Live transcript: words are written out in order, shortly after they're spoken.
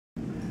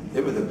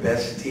They were the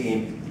best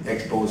team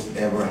Expos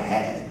ever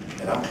had.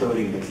 And I'm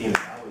including the team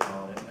that I was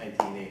on in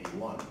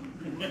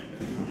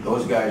 1981.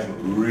 Those guys were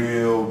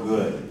real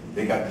good.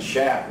 They got the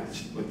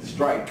shaft with the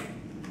strike,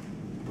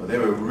 but they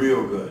were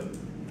real good.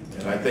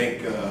 And I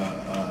think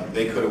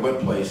they could have went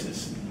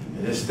places.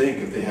 And just think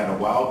if they had a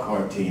wild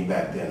card team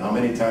back then, how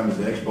many times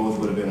the Expos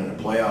would have been in a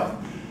playoff?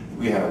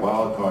 We had a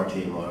wild card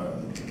team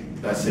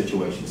that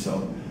situation.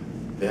 So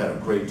they had a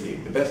great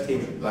team. The best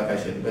team, like I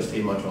said, the best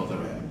team Montreal's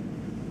ever had.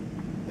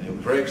 And they were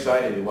very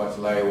excited to watch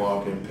Larry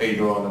Walker and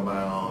Pedro on the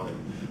mound,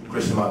 and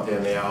Grissom out there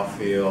in the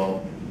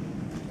outfield,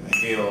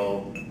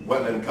 Hill,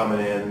 Wetland coming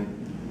in.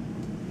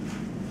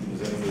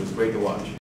 It was great to watch.